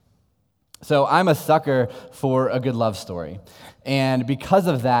So I'm a sucker for a good love story. And because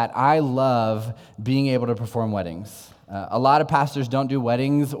of that, I love being able to perform weddings. A lot of pastors don't do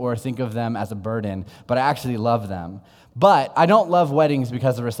weddings or think of them as a burden, but I actually love them. But I don't love weddings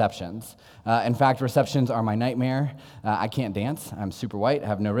because of receptions. In fact, receptions are my nightmare. I can't dance. I'm super white, I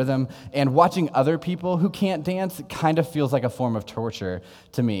have no rhythm. And watching other people who can't dance kind of feels like a form of torture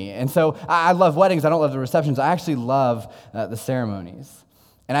to me. And so I love weddings. I don't love the receptions. I actually love the ceremonies.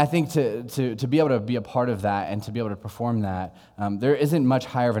 And I think to be able to be a part of that and to be able to perform that, there isn't much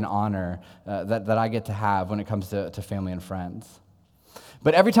higher of an honor that I get to have when it comes to family and friends.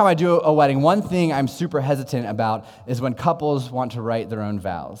 But every time I do a wedding, one thing I'm super hesitant about is when couples want to write their own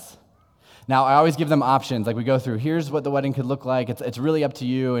vows. Now, I always give them options, like we go through, here's what the wedding could look like, it's really up to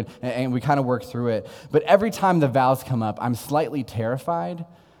you, and we kind of work through it. But every time the vows come up, I'm slightly terrified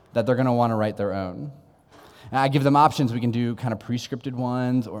that they're going to want to write their own. And I give them options. We can do kind of pre-scripted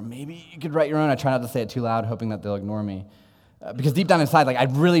ones, or maybe you could write your own. I try not to say it too loud, hoping that they'll ignore me. Because deep down inside, I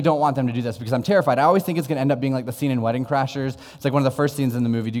really don't want them to do this because I'm terrified. I always think it's going to end up being like the scene in Wedding Crashers. It's like one of the first scenes in the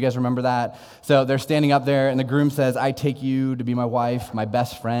movie. Do you guys remember that? So they're standing up there, and the groom says, "I take you to be my wife, my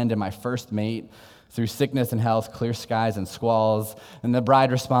best friend, and my first mate. Through sickness and health, clear skies and squalls." And the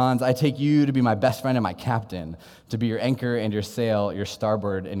bride responds, "I take you to be my best friend and my captain, to be your anchor and your sail, your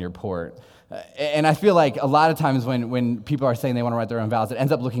starboard and your port." And I feel like a lot of times when people are saying they want to write their own vows, it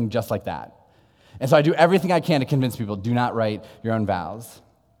ends up looking just like that. And so I do everything I can to convince people, do not write your own vows.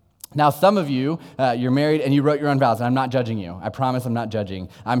 Now, some of you, you're married and you wrote your own vows, and I'm not judging you. I promise I'm not judging.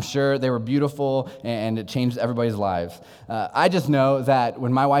 I'm sure they were beautiful and it changed everybody's lives. I just know that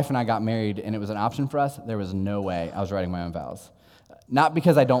when my wife and I got married and it was an option for us, there was no way I was writing my own vows. Not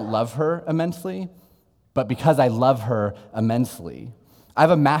because I don't love her immensely, but because I love her immensely. I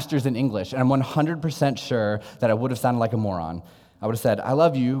have a master's in English, and I'm 100% sure that I would have sounded like a moron. I would have said, "I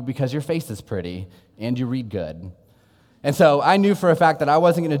love you because your face is pretty and you read good." And so I knew for a fact that I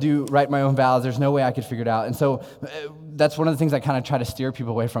wasn't going to write my own vows. There's no way I could figure it out. And so that's one of the things I kind of try to steer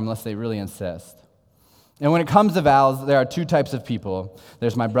people away from unless they really insist. And when it comes to vows, there are two types of people.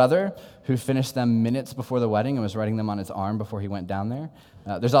 There's my brother, who finished them minutes before the wedding and was writing them on his arm before he went down there.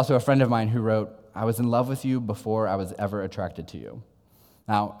 There's also a friend of mine who wrote, "I was in love with you before I was ever attracted to you."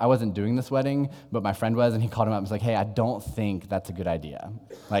 Now, I wasn't doing this wedding, but my friend was, and he called him up and was like, "Hey, I don't think that's a good idea.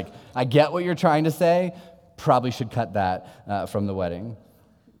 I get what you're trying to say, probably should cut that from the wedding."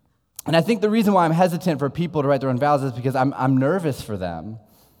 And I think the reason why I'm hesitant for people to write their own vows is because I'm nervous for them.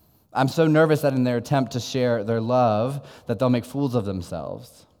 I'm so nervous that in their attempt to share their love, that they'll make fools of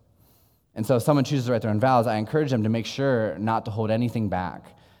themselves. And so if someone chooses to write their own vows, I encourage them to make sure not to hold anything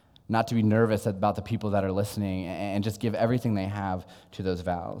back, not to be nervous about the people that are listening, and just give everything they have to those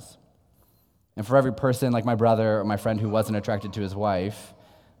vows. And for every person, like my brother or my friend who wasn't attracted to his wife,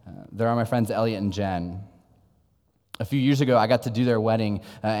 there are my friends Elliot and Jen. A few years ago, I got to do their wedding,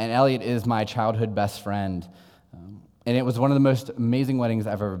 and Elliot is my childhood best friend. And it was one of the most amazing weddings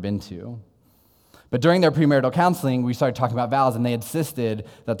I've ever been to. But during their premarital counseling, we started talking about vows, and they insisted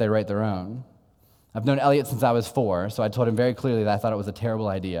that they write their own. I've known Elliot since I was 4, so I told him very clearly that I thought it was a terrible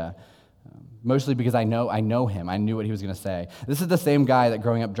idea, mostly because I know him. I knew what he was going to say. This is the same guy that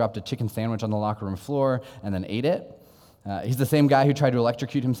growing up dropped a chicken sandwich on the locker room floor and then ate it. He's the same guy who tried to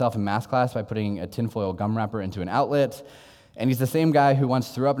electrocute himself in math class by putting a tinfoil gum wrapper into an outlet. And he's the same guy who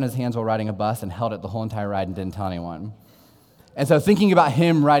once threw up in his hands while riding a bus and held it the whole entire ride and didn't tell anyone. And so thinking about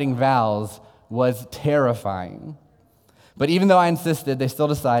him writing vows was terrifying. But even though I insisted, they still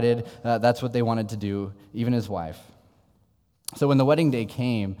decided that's what they wanted to do, even his wife. So when the wedding day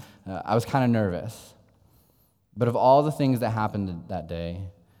came, I was kind of nervous. But of all the things that happened that day,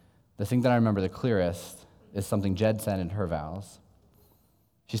 the thing that I remember the clearest is something Jed said in her vows.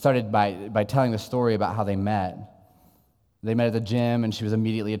 She started by telling the story about how they met. They met at the gym, and she was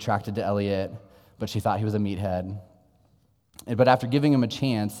immediately attracted to Elliot, but she thought he was a meathead. But after giving him a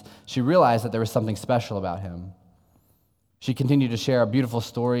chance, she realized that there was something special about him. She continued to share a beautiful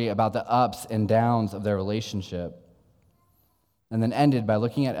story about the ups and downs of their relationship, and then ended by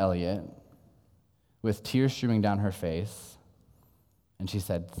looking at Elliot with tears streaming down her face, and she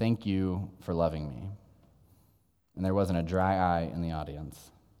said, "Thank you for loving me." And there wasn't a dry eye in the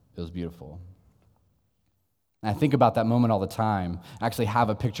audience. It was beautiful. And I think about that moment all the time. I actually have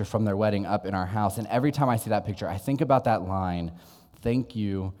a picture from their wedding up in our house, and every time I see that picture, I think about that line, "Thank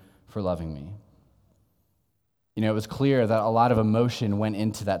you for loving me." You know, it was clear that a lot of emotion went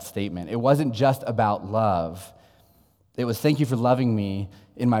into that statement. It wasn't just about love. It was, "Thank you for loving me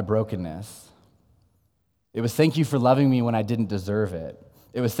in my brokenness." It was, "Thank you for loving me when I didn't deserve it."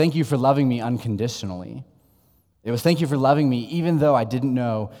 It was, "Thank you for loving me unconditionally." It was, thank you for loving me, even though I didn't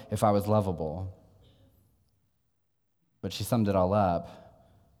know if I was lovable. But she summed it all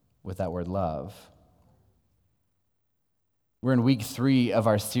up with that word love. We're in week 3 of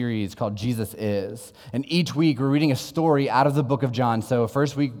our series called Jesus Is. And each week we're reading a story out of the book of John. So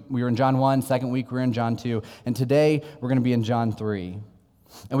first week we were in John 1, second week we were in John 2, and today we're going to be in John 3.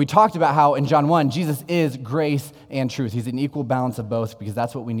 And we talked about how in John 1, Jesus is grace and truth. He's an equal balance of both because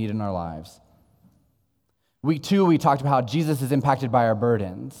that's what we need in our lives. Week 2, we talked about how Jesus is impacted by our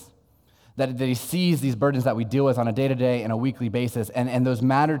burdens, that he sees these burdens that we deal with on a day-to-day and a weekly basis, and those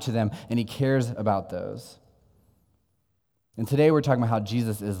matter to them, and he cares about those. And today we're talking about how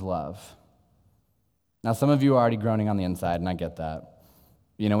Jesus is love. Now, some of you are already groaning on the inside, and I get that.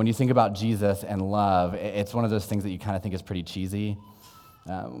 You know, when you think about Jesus and love, it's one of those things that you kind of think is pretty cheesy.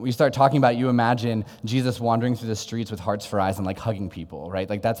 When you start talking about it, you imagine Jesus wandering through the streets with hearts for eyes and like hugging people, right?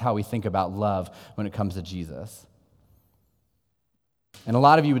 Like that's how we think about love when it comes to Jesus. And a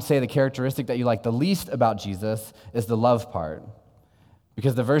lot of you would say the characteristic that you like the least about Jesus is the love part,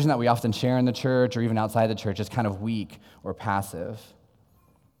 because the version that we often share in the church or even outside the church is kind of weak or passive.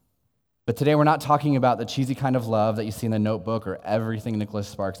 But today we're not talking about the cheesy kind of love that you see in the Notebook or everything Nicholas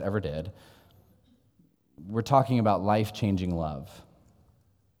Sparks ever did. We're talking about life-changing love.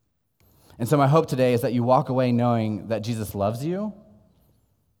 And so my hope today is that you walk away knowing that Jesus loves you,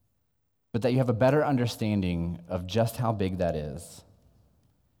 but that you have a better understanding of just how big that is.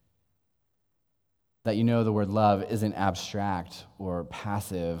 That you know the word love isn't abstract or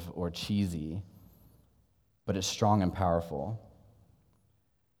passive or cheesy, but it's strong and powerful.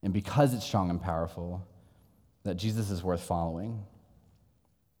 And because it's strong and powerful, that Jesus is worth following.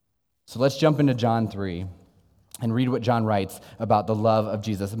 So let's jump into John 3. And read what John writes about the love of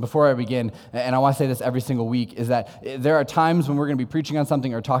Jesus. And before I begin, and I want to say this every single week, is that there are times when we're going to be preaching on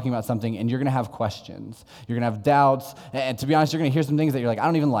something or talking about something, and you're going to have questions. You're going to have doubts. And to be honest, you're going to hear some things that you're like, I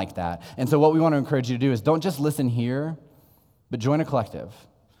don't even like that. And so what we want to encourage you to do is don't just listen here, but join a collective.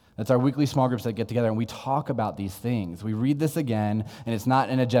 That's our weekly small groups that get together, and we talk about these things. We read this again, and it's not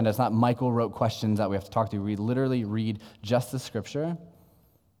an agenda. It's not Michael wrote questions that we have to talk through. We literally read just the scripture,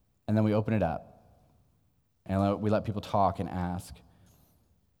 and then we open it up. And we let people talk and ask.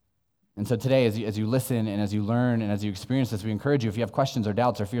 And so today, as you listen and as you learn and as you experience this, we encourage you, if you have questions or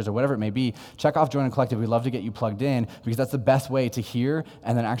doubts or fears or whatever it may be, check off Join a Collective. We'd love to get you plugged in because that's the best way to hear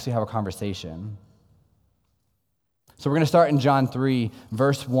and then actually have a conversation. So we're going to start in John 3,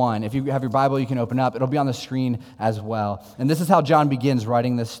 verse 1. If you have your Bible, you can open up. It'll be on the screen as well. And this is how John begins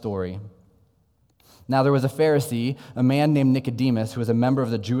writing this story. Now there was a Pharisee, a man named Nicodemus, who was a member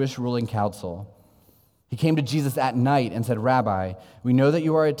of the Jewish ruling council. He came to Jesus at night and said, Rabbi, we know that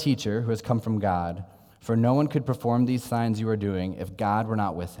you are a teacher who has come from God, for no one could perform these signs you are doing if God were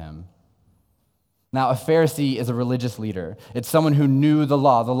not with him. Now, a Pharisee is a religious leader. It's someone who knew the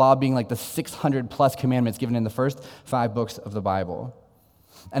law being like the 600 plus commandments given in the first 5 books of the Bible.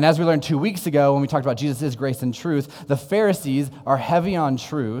 And as we learned 2 weeks ago when we talked about Jesus' grace and truth, the Pharisees are heavy on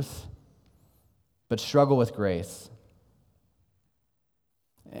truth, but struggle with grace.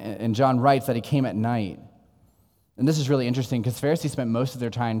 And John writes that he came at night. And this is really interesting because Pharisees spent most of their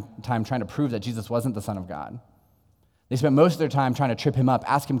time trying to prove that Jesus wasn't the Son of God. They spent most of their time trying to trip him up,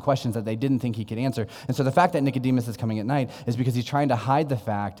 ask him questions that they didn't think he could answer. And so the fact that Nicodemus is coming at night is because he's trying to hide the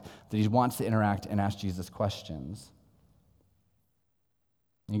fact that he wants to interact and ask Jesus questions.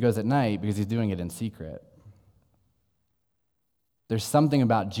 And he goes at night because he's doing it in secret. There's something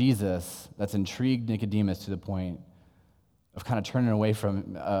about Jesus that's intrigued Nicodemus to the point of kind of turning away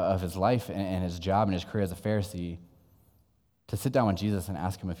from of his life and his job and his career as a Pharisee to sit down with Jesus and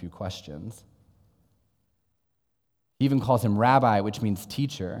ask him a few questions. He even calls him rabbi, which means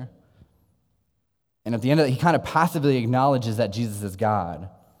teacher. And at the end of it, he kind of passively acknowledges that Jesus is God.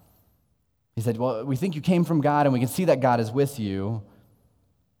 He said, well, we think you came from God, and we can see that God is with you.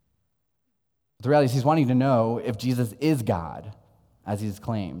 But the reality is he's wanting to know if Jesus is God, as he's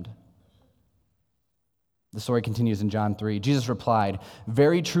claimed. The story continues in John 3. Jesus replied,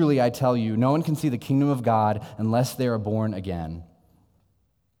 very truly I tell you, no one can see the kingdom of God unless they are born again.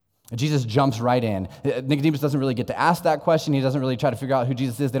 Jesus jumps right in. Nicodemus doesn't really get to ask that question. He doesn't really try to figure out who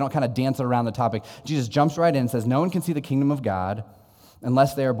Jesus is. They don't kind of dance around the topic. Jesus jumps right in and says, no one can see the kingdom of God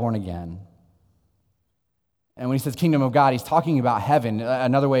unless they are born again. And when he says kingdom of God, he's talking about heaven.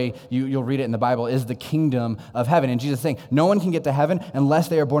 Another way you'll read it in the Bible is the kingdom of heaven. And Jesus is saying, no one can get to heaven unless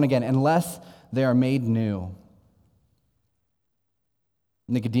they are born again, unless they are made new.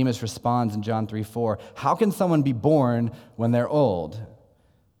 Nicodemus responds in John 3:4, how can someone be born when they're old?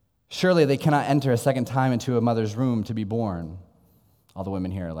 Surely they cannot enter a second time into a mother's womb to be born. All the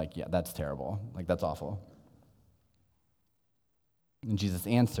women here are like, yeah, that's terrible. Like, that's awful. And Jesus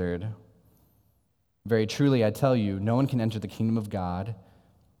answered, "Very truly I tell you, no one can enter the kingdom of God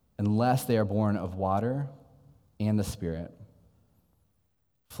unless they are born of water and the Spirit.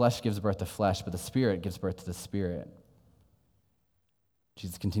 Flesh gives birth to flesh, but the Spirit gives birth to the Spirit."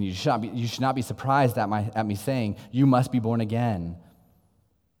 Jesus continued, "You should not be surprised at me saying, 'You must be born again.'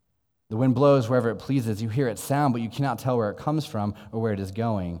 The wind blows wherever it pleases. You hear its sound, but you cannot tell where it comes from or where it is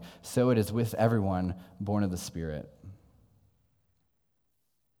going. So it is with everyone born of the Spirit."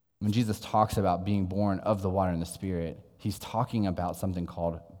 When Jesus talks about being born of the water and the Spirit, he's talking about something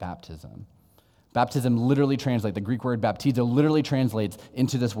called baptism. Baptism literally translates, the Greek word baptizo literally translates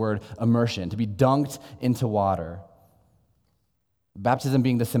into this word immersion, to be dunked into water. Baptism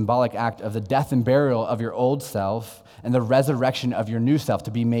being the symbolic act of the death and burial of your old self and the resurrection of your new self,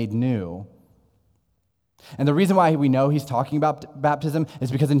 to be made new. And the reason why we know he's talking about baptism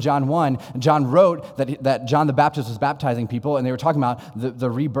is because in John 1, John wrote that John the Baptist was baptizing people, and they were talking about the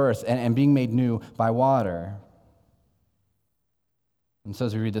rebirth and being made new by water. And so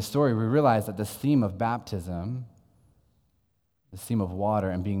as we read this story, we realize that this theme of baptism, this theme of water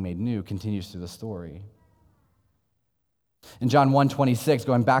and being made new, continues through the story. In John 1:26,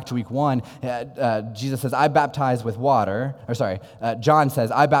 going back to week 1, Jesus says, John says, "I baptize with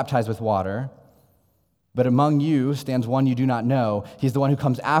water, but among you stands one you do not know. He's the one who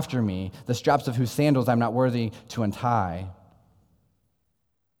comes after me, the straps of whose sandals I'm not worthy to untie."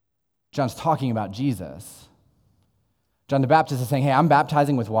 John's talking about Jesus. John the Baptist is saying, "Hey, I'm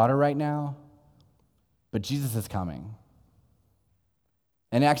baptizing with water right now, but Jesus is coming."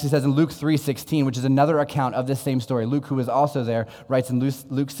 And it actually says in Luke 3:16, which is another account of this same story. Luke, who was also there, writes in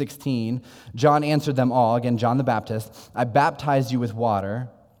Luke 16, "John answered them all," again, John the Baptist, "I baptize you with water,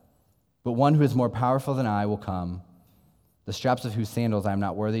 but one who is more powerful than I will come, the straps of whose sandals I am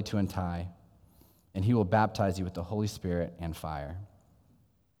not worthy to untie, and he will baptize you with the Holy Spirit and fire."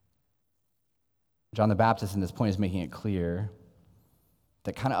 John the Baptist in this point is making it clear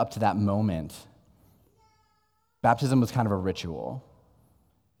that kind of up to that moment, baptism was kind of a ritual.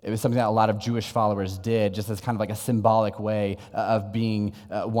 It was something that a lot of Jewish followers did just as kind of like a symbolic way of being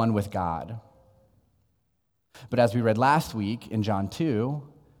one with God. But as we read last week in John 2,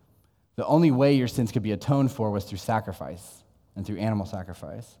 the only way your sins could be atoned for was through sacrifice and through animal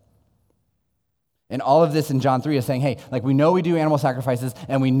sacrifice. And all of this in John 3 is saying, hey, like we know we do animal sacrifices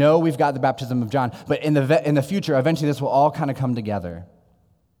and we know we've got the baptism of John, but in the future, eventually this will all kind of come together.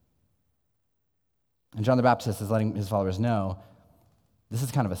 And John the Baptist is letting his followers know, this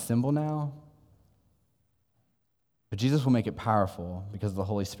is kind of a symbol now, but Jesus will make it powerful because the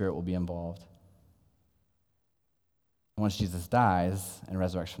Holy Spirit will be involved. Once Jesus dies and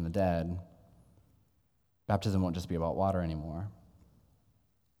resurrects from the dead, baptism won't just be about water anymore.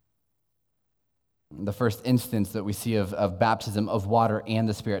 The first instance that we see of baptism of water and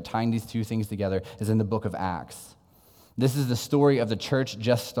the Spirit, tying these two things together, is in the book of Acts. This is the story of the church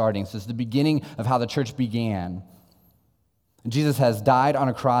just starting. So it's the beginning of how the church began. Jesus has died on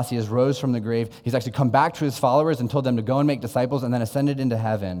a cross. He has rose from the grave. He's actually come back to his followers and told them to go and make disciples and then ascended into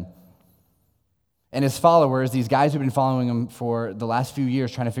heaven. And his followers, these guys who've been following him for the last few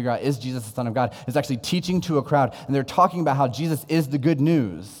years, trying to figure out, is Jesus the Son of God, is actually teaching to a crowd. And they're talking about how Jesus is the good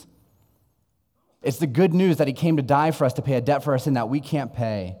news. It's the good news that he came to die for us, to pay a debt for our sin that we can't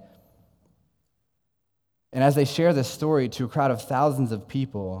pay. And as they share this story to a crowd of thousands of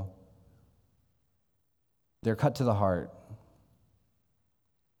people, they're cut to the heart.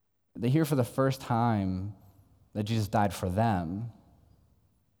 They hear for the first time that Jesus died for them.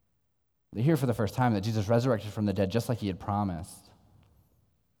 They hear for the first time that Jesus resurrected from the dead just like he had promised,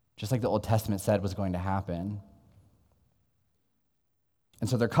 just like the Old Testament said was going to happen. And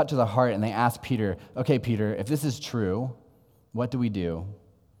so they're cut to the heart and they ask Peter, okay, Peter, if this is true, what do we do?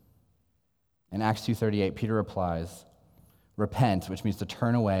 In Acts 2:38, Peter replies, repent, which means to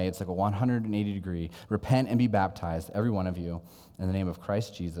turn away. It's like a 180 degree. Repent and be baptized, every one of you, in the name of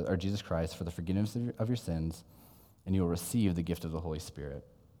Christ Jesus, or Jesus Christ, for the forgiveness of your sins, and you will receive the gift of the Holy Spirit.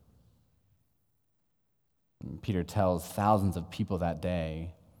 And Peter tells thousands of people that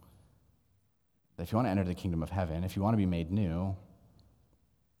day that if you want to enter the kingdom of heaven, if you want to be made new,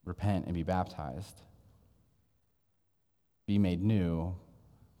 repent and be baptized. Be made new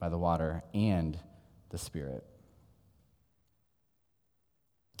by the water and the Spirit.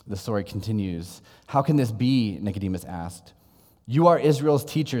 The story continues. How can this be? Nicodemus asked. You are Israel's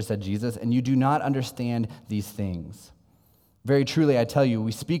teacher, said Jesus, and you do not understand these things. Very truly, I tell you,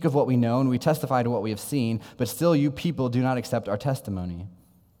 we speak of what we know and we testify to what we have seen, but still you people do not accept our testimony.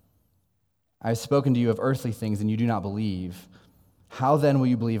 I have spoken to you of earthly things and you do not believe. How then will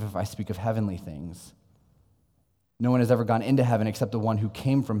you believe if I speak of heavenly things? No one has ever gone into heaven except the one who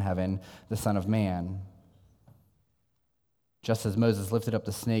came from heaven, the Son of Man. Just as Moses lifted up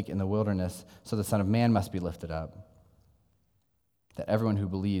the snake in the wilderness, so the Son of Man must be lifted up, that everyone who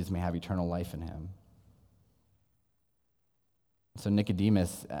believes may have eternal life in him. So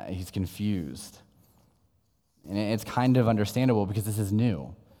Nicodemus, he's confused. And it's kind of understandable because this is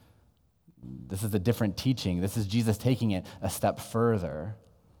new. This is a different teaching. This is Jesus taking it a step further.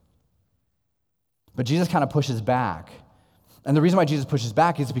 But Jesus kind of pushes back. And the reason why Jesus pushes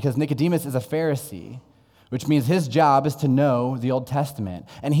back is because Nicodemus is a Pharisee, which means his job is to know the Old Testament.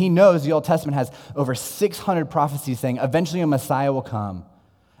 And he knows the Old Testament has over 600 prophecies saying eventually a Messiah will come.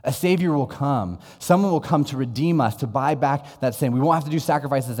 A Savior will come. Someone will come to redeem us, to buy back that sin. We won't have to do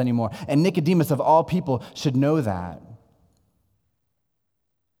sacrifices anymore. And Nicodemus, of all people, should know that.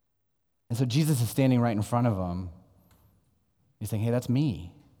 And so Jesus is standing right in front of him. He's saying, hey, that's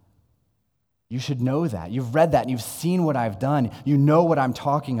me. You should know that. You've read that and you've seen what I've done. You know what I'm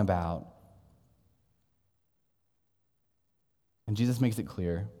talking about. And Jesus makes it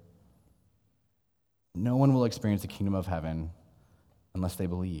clear, no one will experience the kingdom of heaven unless they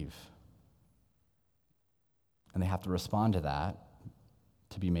believe. And they have to respond to that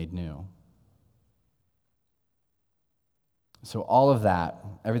to be made new. So all of that,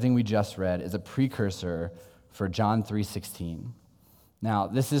 everything we just read, is a precursor for John 3:16. Now,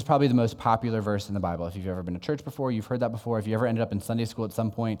 this is probably the most popular verse in the Bible. If you've ever been to church before, you've heard that before. If you ever ended up in Sunday school at some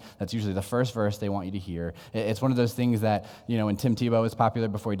point, that's usually the first verse they want you to hear. It's one of those things that, when Tim Tebow was popular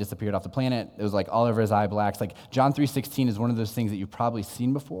before he disappeared off the planet, it was like all over his eye blacks. Like John 3:16 is one of those things that you've probably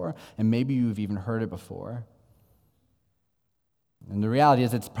seen before, and maybe you've even heard it before. And the reality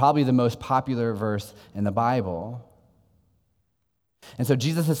is it's probably the most popular verse in the Bible. And so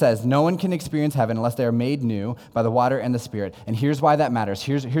Jesus says, no one can experience heaven unless they are made new by the water and the Spirit. And here's why that matters.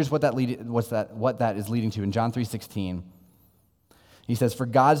 Here's what that is leading to in John 3:16. He says, for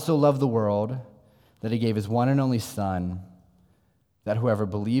God so loved the world that he gave his one and only Son, that whoever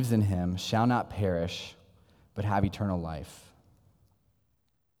believes in him shall not perish, but have eternal life.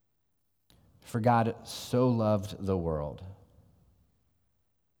 For God so loved the world.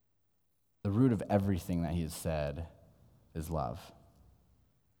 The root of everything that he has said is love.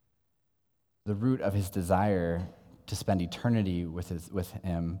 The root of his desire to spend eternity with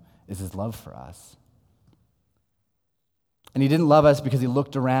him is his love for us. And he didn't love us because he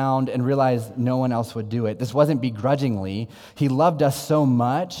looked around and realized no one else would do it. This wasn't begrudgingly. He loved us so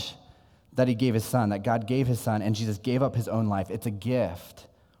much that he gave his Son, that God gave his Son, and Jesus gave up his own life. It's a gift.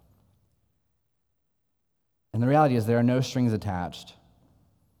 And the reality is there are no strings attached.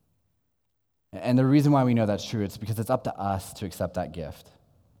 And the reason why we know that's true is because it's up to us to accept that gift.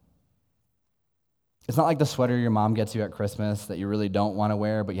 It's not like the sweater your mom gets you at Christmas that you really don't want to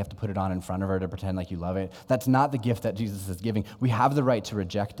wear, but you have to put it on in front of her to pretend like you love it. That's not the gift that Jesus is giving. We have the right to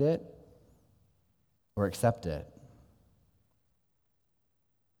reject it or accept it.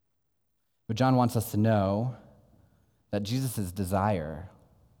 But John wants us to know that Jesus' desire,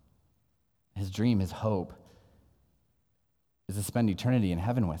 his dream, his hope, is to spend eternity in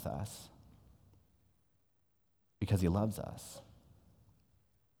heaven with us because he loves us.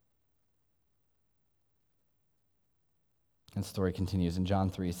 And the story continues in John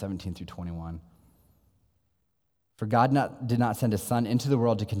 3:17 through 21. For God did not send his Son into the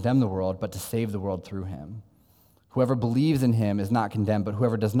world to condemn the world, but to save the world through him. Whoever believes in him is not condemned, but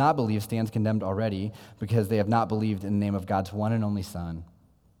whoever does not believe stands condemned already, because they have not believed in the name of God's one and only Son.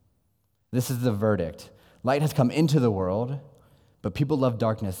 This is the verdict. Light has come into the world, but people love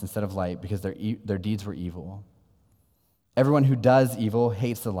darkness instead of light because their deeds were evil. Everyone who does evil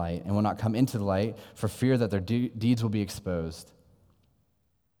hates the light and will not come into the light for fear that their deeds will be exposed.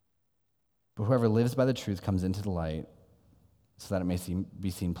 But whoever lives by the truth comes into the light so that it may be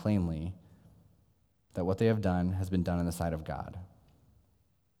seen plainly that what they have done has been done in the sight of God.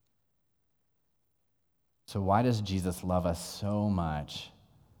 So why does Jesus love us so much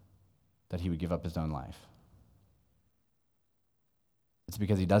that he would give up his own life? It's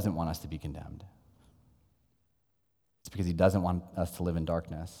because he doesn't want us to be condemned. It's because he doesn't want us to live in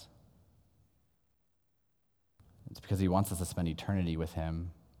darkness. It's because he wants us to spend eternity with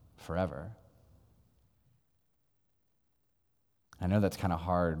him forever. I know that's kind of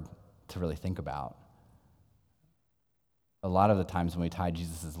hard to really think about. A lot of the times when we tie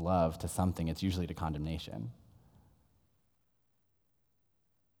Jesus' love to something, it's usually to condemnation.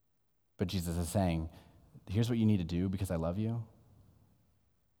 But Jesus is saying, here's what you need to do because I love you.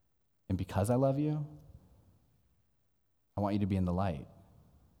 And because I love you, I want you to be in the light.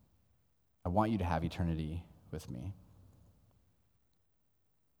 I want you to have eternity with me.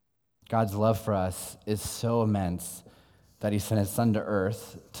 God's love for us is so immense that he sent his son to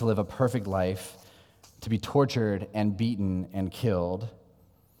earth to live a perfect life, to be tortured and beaten and killed.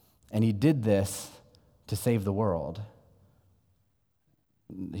 And he did this to save the world.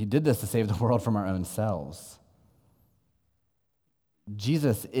 He did this to save the world from our own selves.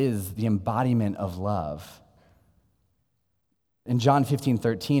 Jesus is the embodiment of love. In John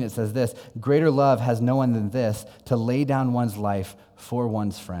 15:13, it says this, "Greater love has no one than this, to lay down one's life for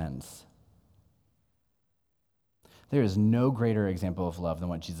one's friends." There is no greater example of love than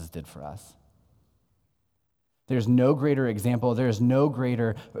what Jesus did for us. There's no greater example, there's no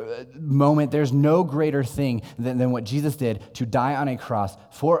greater moment, there's no greater thing than what Jesus did to die on a cross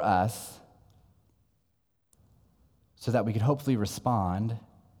for us so that we could hopefully respond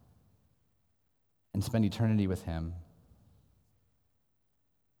and spend eternity with him.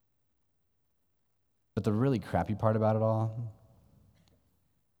 But the really crappy part about it all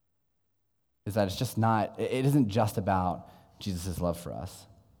is that it isn't just about Jesus' love for us.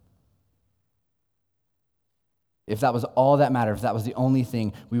 If that was all that mattered, if that was the only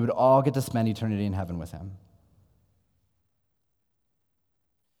thing, we would all get to spend eternity in heaven with him.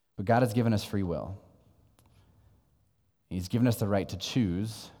 But God has given us free will. He's given us the right to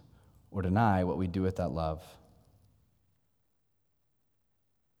choose or deny what we do with that love.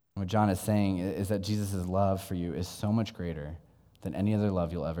 What John is saying is that Jesus' love for you is so much greater than any other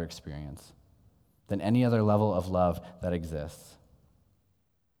love you'll ever experience, than any other level of love that exists.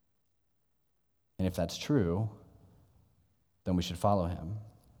 And if that's true, then we should follow him.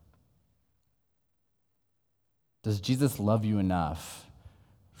 Does Jesus love you enough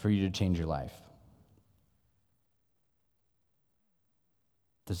for you to change your life?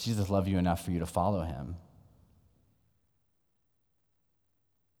 Does Jesus love you enough for you to follow him?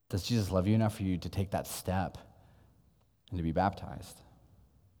 Does Jesus love you enough for you to take that step and to be baptized?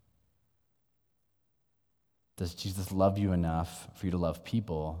 Does Jesus love you enough for you to love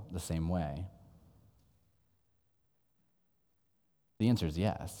people the same way? The answer is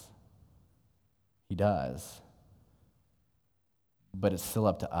yes. He does. But it's still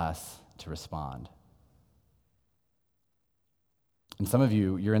up to us to respond. And some of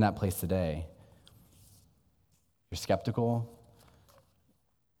you, you're in that place today. You're skeptical.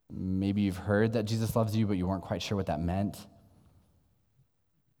 Maybe you've heard that Jesus loves you, but you weren't quite sure what that meant.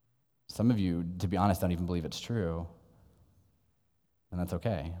 Some of you, to be honest, don't even believe it's true. And that's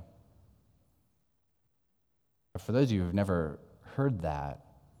okay. But for those of you who've never heard that,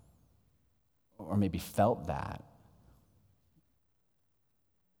 or maybe felt that,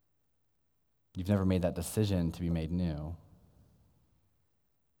 you've never made that decision to be made new,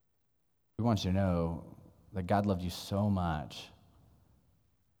 we want you to know that God loved you so much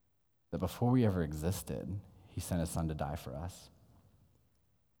that before we ever existed, he sent his son to die for us.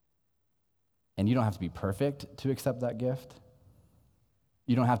 And you don't have to be perfect to accept that gift.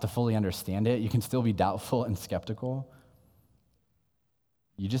 You don't have to fully understand it. You can still be doubtful and skeptical.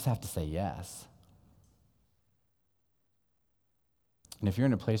 You just have to say yes. And if you're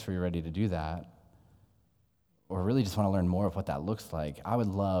in a place where you're ready to do that, or really just want to learn more of what that looks like, I would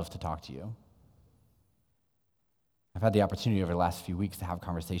love to talk to you. I've had the opportunity over the last few weeks to have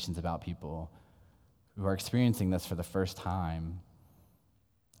conversations about people who are experiencing this for the first time,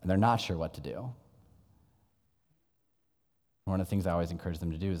 and they're not sure what to do. One of the things I always encourage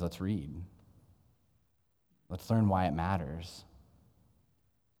them to do is let's read. Let's learn why it matters.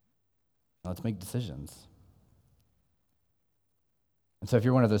 Let's make decisions. And so if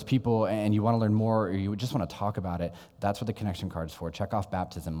you're one of those people and you want to learn more or you just want to talk about it, that's what the connection card's for. Check off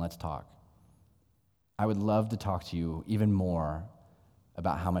baptism, let's talk. I would love to talk to you even more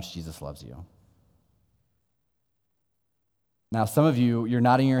about how much Jesus loves you. Now, some of you, you're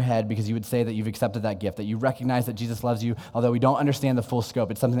nodding your head because you would say that you've accepted that gift, that you recognize that Jesus loves you, although we don't understand the full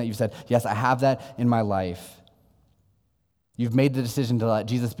scope. It's something that you've said, yes, I have that in my life. You've made the decision to let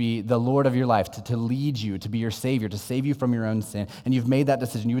Jesus be the Lord of your life, to lead you, to be your Savior, to save you from your own sin. And you've made that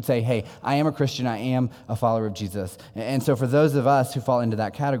decision. You would say, hey, I am a Christian. I am a follower of Jesus. And so for those of us who fall into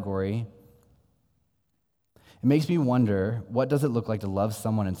that category, it makes me wonder, what does it look like to love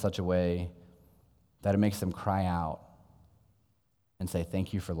someone in such a way that it makes them cry out and say,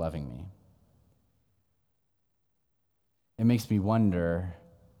 thank you for loving me? It makes me wonder,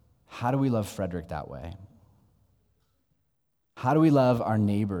 how do we love Frederick that way? How do we love our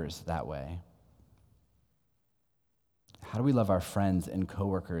neighbors that way? How do we love our friends and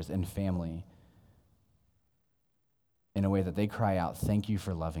coworkers and family in a way that they cry out, thank you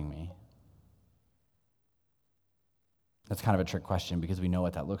for loving me? That's kind of a trick question because we know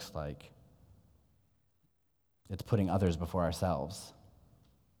what that looks like. It's putting others before ourselves.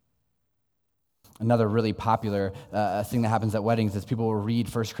 Another really popular thing that happens at weddings is people will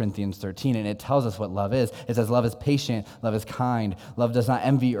read 1 Corinthians 13, and it tells us what love is. It says, love is patient, love is kind, love does not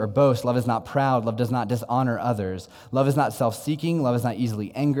envy or boast, love is not proud, love does not dishonor others, love is not self-seeking, love is not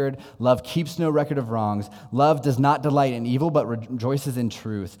easily angered, love keeps no record of wrongs, love does not delight in evil, but rejoices in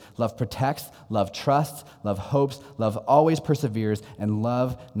truth, love protects, love trusts, love hopes, love always perseveres, and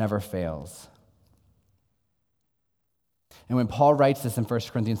love never fails. And when Paul writes this in 1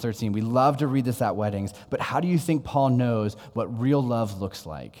 Corinthians 13, we love to read this at weddings, but how do you think Paul knows what real love looks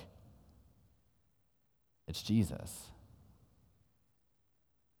like? It's Jesus.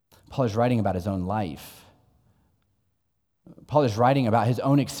 Paul is writing about his own life. Paul is writing about his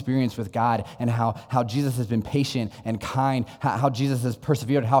own experience with God and how Jesus has been patient and kind, how Jesus has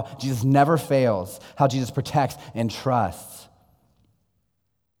persevered, how Jesus never fails, how Jesus protects and trusts.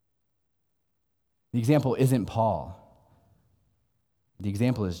 The example isn't Paul. The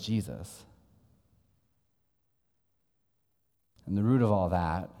example is Jesus. And the root of all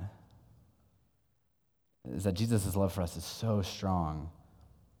that is that Jesus' love for us is so strong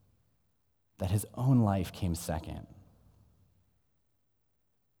that his own life came second.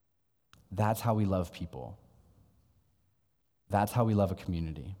 That's how we love people. That's how we love a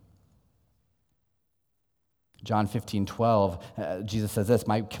community. John 15:12, Jesus says this,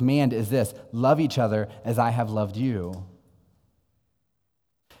 my command is this, love each other as I have loved you.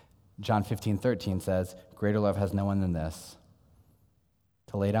 John 15:13 says, greater love has no one than this,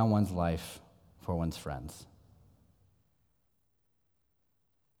 to lay down one's life for one's friends.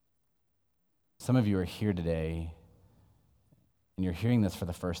 Some of you are here today, and you're hearing this for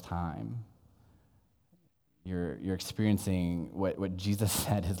the first time. You're experiencing what Jesus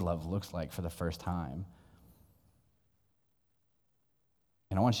said his love looks like for the first time.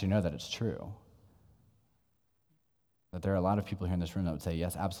 And I want you to know that it's true. That there are a lot of people here in this room that would say,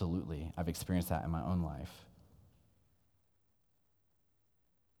 yes, absolutely, I've experienced that in my own life.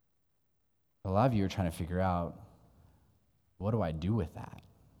 A lot of you are trying to figure out, what do I do with that?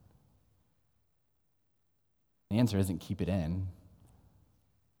 The answer isn't keep it in.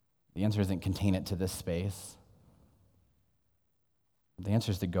 The answer isn't contain it to this space. The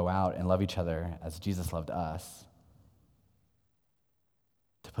answer is to go out and love each other as Jesus loved us,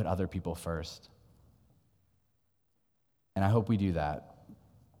 to put other people first. And I hope we do that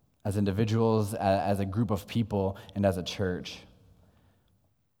as individuals, as a group of people, and as a church.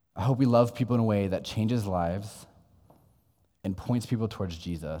 I hope we love people in a way that changes lives and points people towards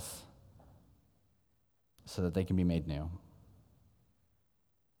Jesus so that they can be made new.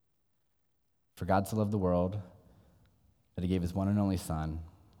 For God so loved the world that he gave his one and only Son,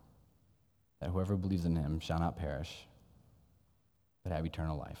 that whoever believes in him shall not perish, but have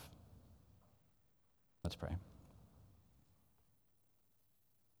eternal life. Let's pray.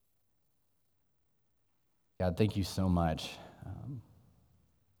 God, thank you so much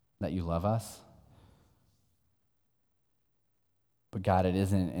that you love us. But God, it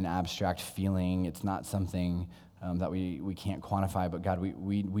isn't an abstract feeling. It's not something that we can't quantify, but God,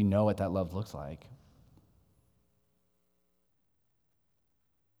 we know what that love looks like.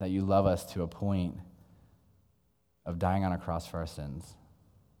 That you love us to a point of dying on a cross for our sins.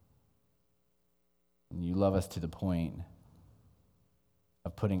 And you love us to the point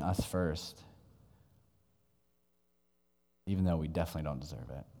of putting us first, even though we definitely don't deserve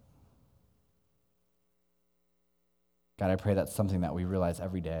it. God, I pray that's something that we realize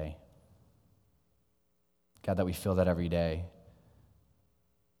every day. God, that we feel that every day.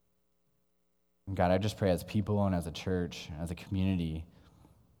 And God, I just pray as people and as a church, as a community,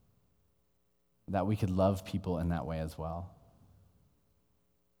 that we could love people in that way as well.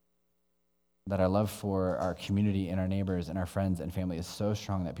 That our love for our community and our neighbors and our friends and family is so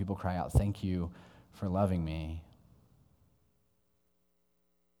strong that people cry out, thank you for loving me.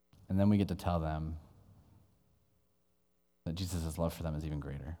 And then we get to tell them that Jesus' love for them is even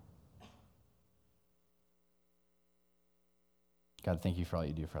greater. God, thank you for all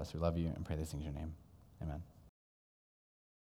you do for us. We love you and pray these things in your name. Amen.